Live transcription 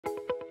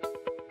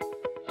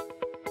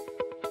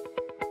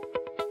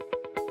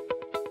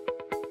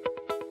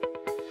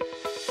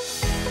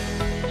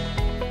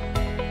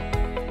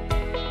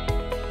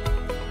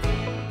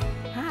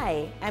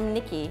I'm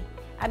Nikki.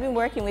 I've been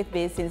working with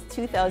Biz since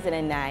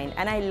 2009,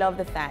 and I love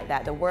the fact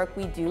that the work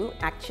we do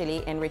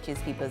actually enriches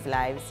people's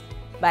lives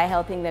by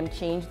helping them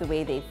change the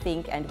way they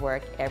think and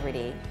work every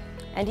day.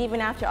 And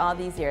even after all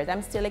these years,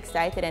 I'm still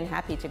excited and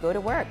happy to go to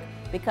work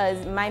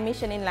because my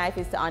mission in life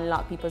is to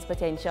unlock people's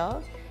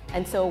potential.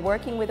 And so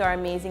working with our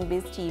amazing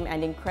Biz team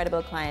and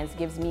incredible clients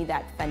gives me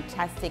that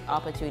fantastic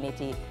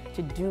opportunity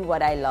to do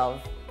what I love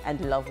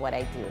and love what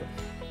I do.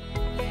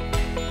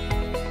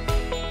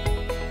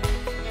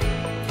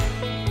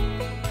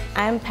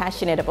 I'm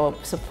passionate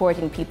about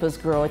supporting people's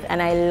growth,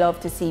 and I love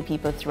to see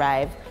people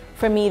thrive.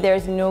 For me,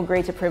 there's no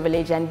greater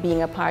privilege than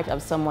being a part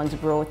of someone's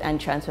growth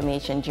and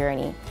transformation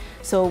journey.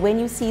 So when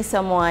you see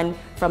someone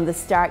from the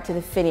start to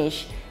the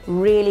finish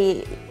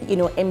really,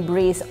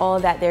 embrace all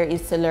that there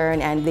is to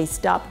learn, and they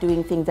stop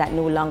doing things that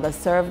no longer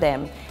serve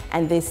them,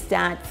 and they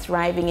start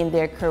thriving in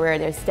their career,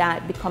 they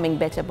start becoming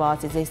better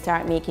bosses, they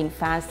start making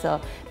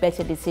faster,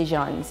 better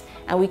decisions.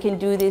 And we can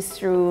do this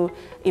through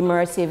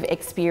immersive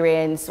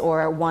experience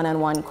or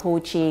one-on-one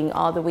coaching,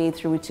 all the way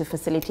through to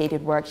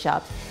facilitated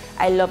workshops.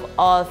 I love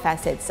all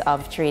facets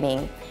of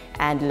training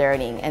and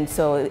learning, and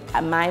so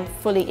I'm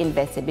fully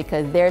invested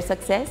because their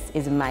success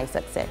is my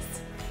success.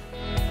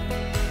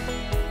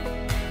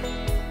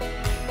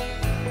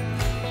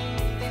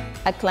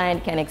 A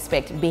client can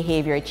expect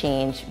behavior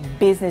change,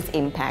 business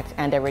impact,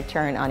 and a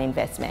return on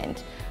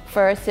investment.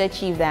 First, to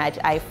achieve that,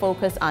 I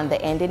focus on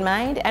the end in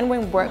mind and we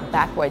work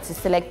backwards to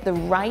select the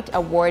right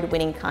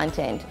award-winning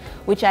content,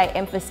 which I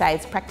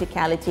emphasize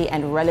practicality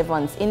and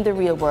relevance in the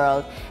real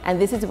world.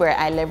 And this is where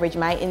I leverage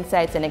my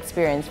insights and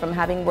experience from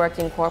having worked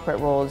in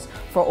corporate roles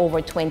for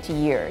over 20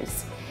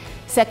 years.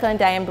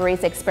 Second, I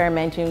embrace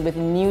experimenting with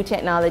new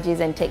technologies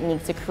and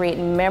techniques to create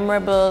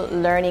memorable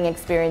learning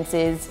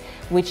experiences,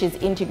 which is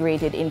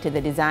integrated into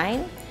the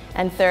design.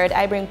 And third,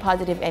 I bring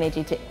positive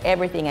energy to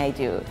everything I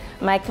do.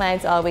 My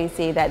clients always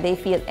say that they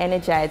feel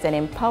energized and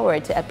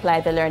empowered to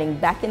apply the learning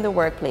back in the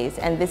workplace,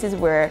 and this is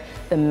where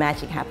the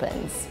magic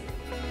happens.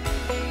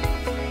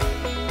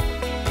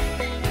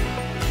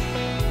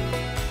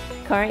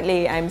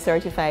 Currently, I'm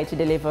certified to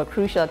deliver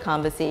crucial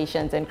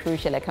conversations and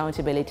crucial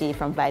accountability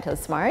from Vital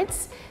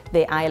Smarts,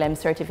 the ILM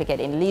certificate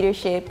in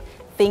leadership,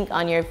 Think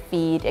on Your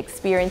Feet,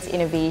 Experience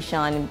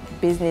Innovation,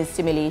 Business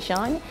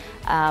Simulation,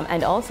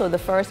 and also the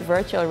first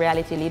virtual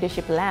reality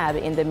leadership lab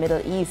in the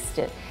Middle East,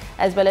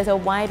 as well as a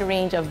wide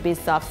range of biz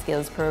soft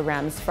skills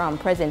programs from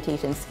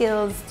presentation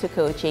skills to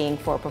coaching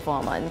for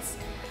performance.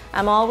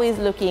 I'm always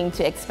looking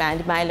to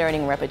expand my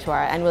learning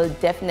repertoire and will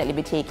definitely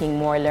be taking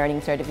more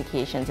learning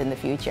certifications in the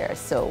future,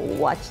 so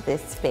watch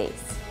this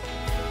space.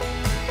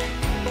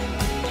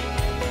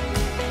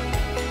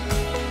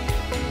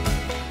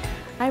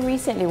 I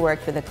recently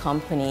worked with a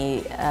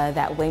company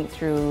that went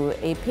through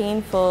a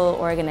painful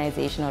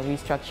organizational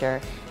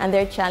restructure, and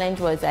their challenge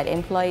was that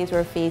employees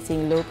were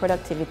facing low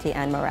productivity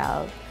and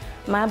morale.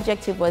 My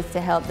objective was to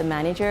help the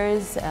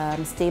managers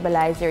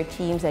stabilize their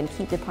teams and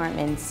keep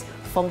departments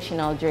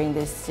functional during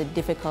this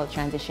difficult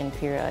transition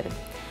period.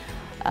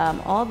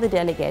 All the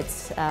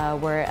delegates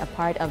were a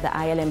part of the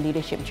ILM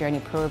Leadership Journey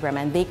program,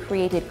 and they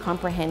created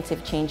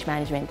comprehensive change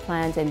management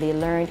plans, and they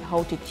learned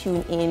how to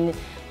tune in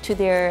to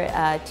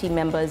their team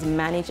members,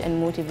 manage and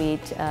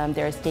motivate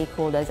their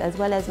stakeholders, as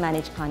well as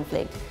manage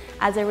conflict.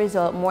 As a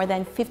result, more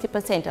than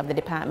 50% of the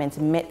departments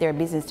met their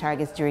business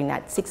targets during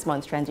that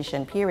 6-month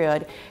transition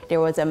period. There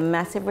was a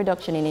massive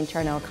reduction in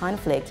internal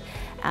conflict,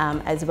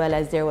 as well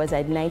as there was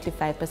a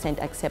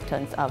 95%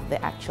 acceptance of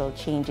the actual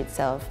change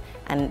itself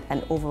and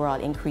an overall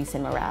increase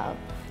in morale.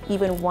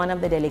 Even one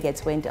of the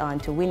delegates went on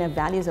to win a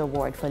Values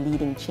Award for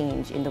leading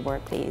change in the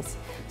workplace.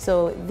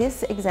 So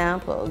this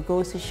example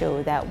goes to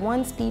show that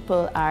once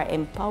people are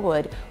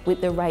empowered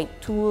with the right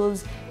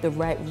tools, the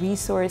right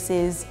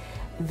resources,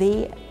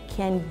 they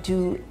can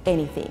do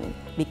anything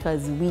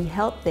because we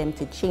help them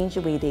to change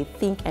the way they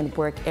think and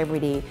work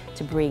every day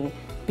to bring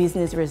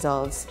business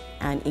results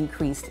and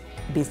increased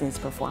business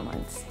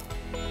performance.